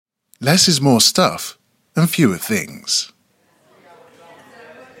Less is more stuff and fewer things.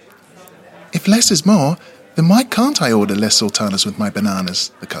 If less is more, then why can't I order less sultanas with my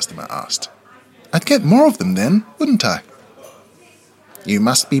bananas? The customer asked. I'd get more of them then, wouldn't I? You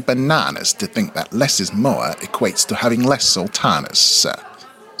must be bananas to think that less is more equates to having less sultanas, sir,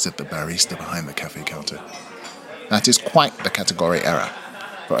 said the barista behind the cafe counter. That is quite the category error.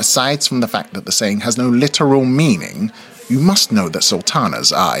 For aside from the fact that the saying has no literal meaning, you must know that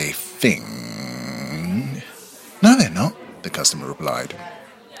sultanas are a thing. No, they're not, the customer replied.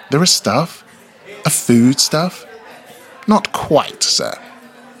 They're a stuff. A food stuff. Not quite, sir.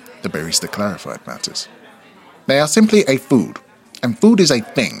 The barista clarified matters. They are simply a food, and food is a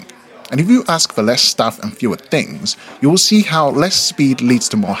thing. And if you ask for less stuff and fewer things, you will see how less speed leads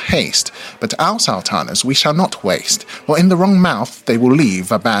to more haste. But our sultanas we shall not waste, for in the wrong mouth they will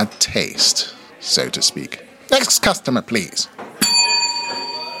leave a bad taste, so to speak. Next customer, please.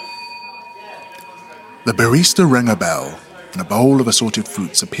 The barista rang a bell, and a bowl of assorted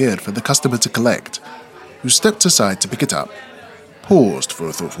fruits appeared for the customer to collect, who stepped aside to pick it up, paused for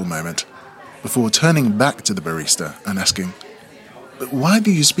a thoughtful moment, before turning back to the barista and asking, Why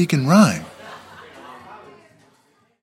do you speak in rhyme?